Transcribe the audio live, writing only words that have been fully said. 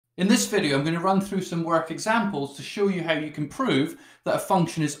In this video, I'm going to run through some work examples to show you how you can prove that a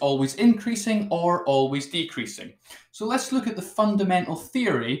function is always increasing or always decreasing. So let's look at the fundamental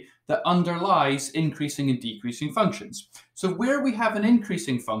theory that underlies increasing and decreasing functions. So where we have an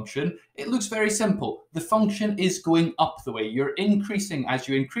increasing function, it looks very simple. The function is going up the way. You're increasing as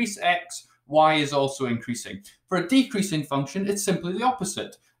you increase x, y is also increasing. For a decreasing function, it's simply the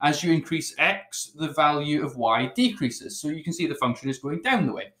opposite. As you increase x, the value of y decreases. So you can see the function is going down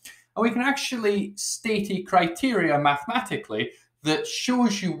the way. And we can actually state a criteria mathematically that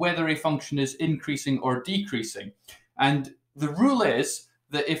shows you whether a function is increasing or decreasing. And the rule is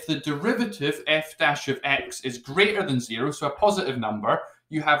that if the derivative f dash of x is greater than 0, so a positive number,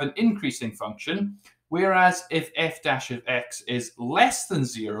 you have an increasing function. Whereas if f dash of x is less than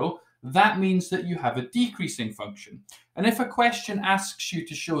 0, that means that you have a decreasing function. And if a question asks you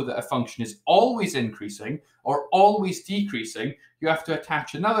to show that a function is always increasing or always decreasing, you have to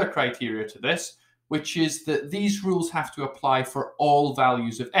attach another criteria to this, which is that these rules have to apply for all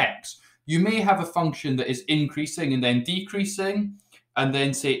values of x. You may have a function that is increasing and then decreasing, and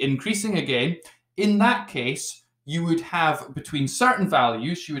then say increasing again. In that case, you would have between certain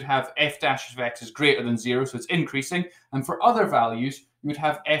values, you would have f dash of x is greater than 0, so it's increasing. And for other values, you would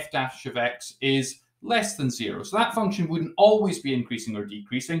have f dash of x is less than 0. So that function wouldn't always be increasing or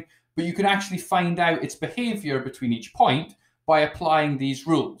decreasing, but you can actually find out its behavior between each point by applying these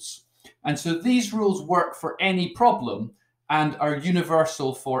rules. And so these rules work for any problem and are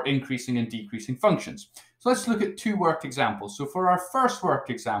universal for increasing and decreasing functions. So let's look at two worked examples. So for our first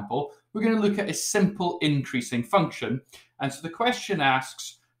worked example, we're going to look at a simple increasing function. And so the question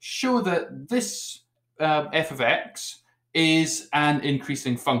asks, show that this f of x is an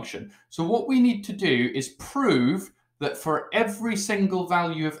increasing function. So what we need to do is prove that for every single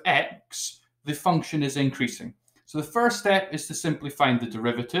value of x, the function is increasing. So the first step is to simply find the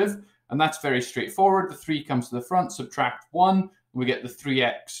derivative, and that's very straightforward. The 3 comes to the front, subtract 1, and we get the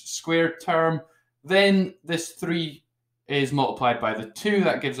 3x squared term. Then this 3 is multiplied by the 2,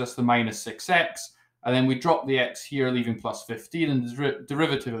 that gives us the minus 6x, and then we drop the x here, leaving plus 15, and the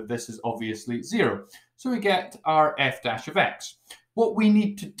derivative of this is obviously 0. So we get our f dash of x. What we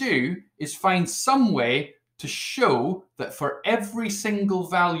need to do is find some way to show that for every single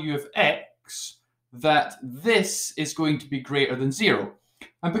value of x, that this is going to be greater than 0.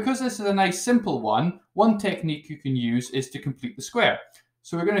 And because this is a nice simple one technique you can use is to complete the square.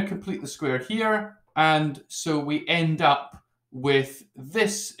 So we're going to complete the square here, and so we end up with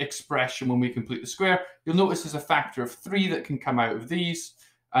this expression when we complete the square. You'll notice there's a factor of 3 that can come out of these,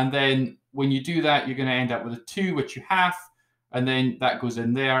 and then when you do that, you're going to end up with a 2, which you half, and then that goes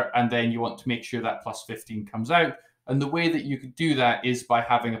in there, and then you want to make sure that plus 15 comes out. And the way that you could do that is by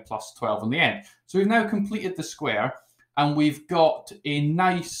having a plus 12 on the end. So we've now completed the square, and we've got a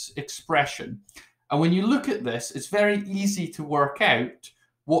nice expression. And when you look at this, it's very easy to work out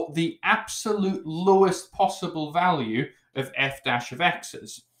what the absolute lowest possible value of f dash of x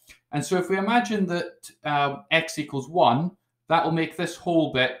is. And so if we imagine that x equals 1, that will make this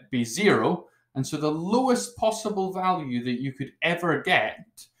whole bit be 0. And so the lowest possible value that you could ever get,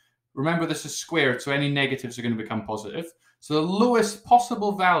 remember this is squared, so any negatives are going to become positive. So the lowest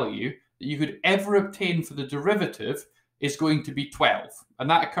possible value that you could ever obtain for the derivative is going to be 12. And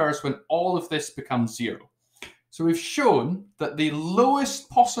that occurs when all of this becomes 0. So we've shown that the lowest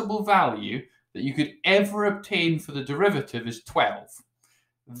possible value that you could ever obtain for the derivative is 12.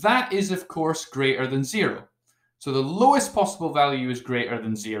 That is, of course, greater than 0. So the lowest possible value is greater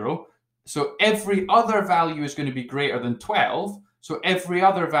than 0. So every other value is going to be greater than 12. So every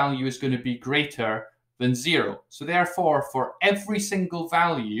other value is going to be greater than 0. So therefore, for every single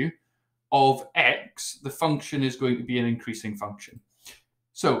value of x, the function is going to be an increasing function.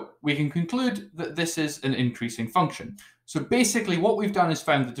 So we can conclude that this is an increasing function. So basically what we've done is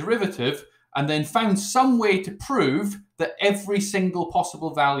found the derivative and then found some way to prove that every single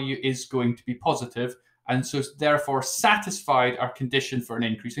possible value is going to be positive, and so therefore satisfied our condition for an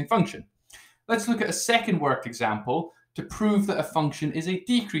increasing function. Let's look at a second worked example to prove that a function is a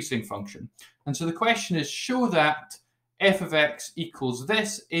decreasing function. And so the question is, show that f of x equals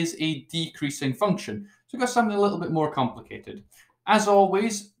this is a decreasing function. So we've got something a little bit more complicated. As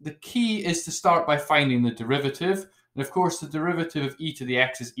always, the key is to start by finding the derivative. And of course, the derivative of e to the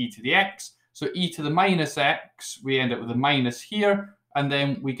x is e to the x. So e to the minus x, we end up with a minus here, and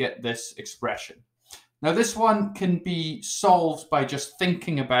then we get this expression. Now this one can be solved by just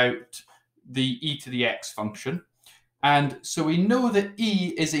thinking about the e to the x function. And so we know that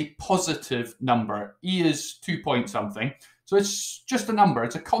e is a positive number. E is 2 point something. So it's just a number.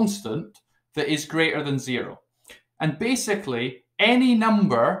 It's a constant that is greater than 0. And basically, any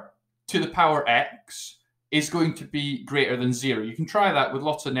number to the power x is going to be greater than 0. You can try that with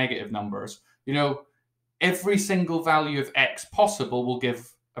lots of negative numbers. You know, every single value of x possible will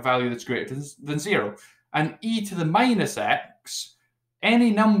give a value that's greater than 0. And e to the minus x,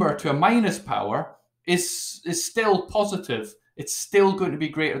 any number to a minus power is still positive. It's still going to be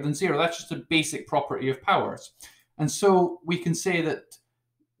greater than 0. That's just a basic property of powers. And so we can say that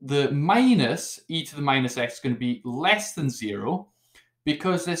the minus e to the minus x is going to be less than 0,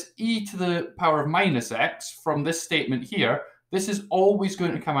 because this e to the power of minus x from this statement here, this is always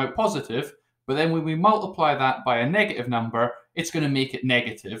going to come out positive, but then when we multiply that by a negative number, it's going to make it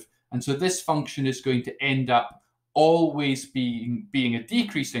negative. And so this function is going to end up always being a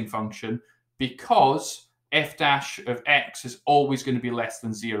decreasing function, because f dash of x is always going to be less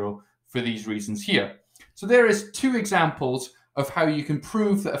than 0 for these reasons here. So there is 2 examples of how you can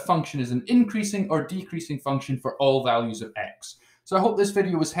prove that a function is an increasing or decreasing function for all values of x. So I hope this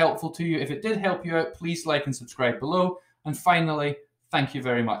video was helpful to you. If it did help you out, please like and subscribe below. And finally, thank you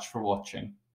very much for watching.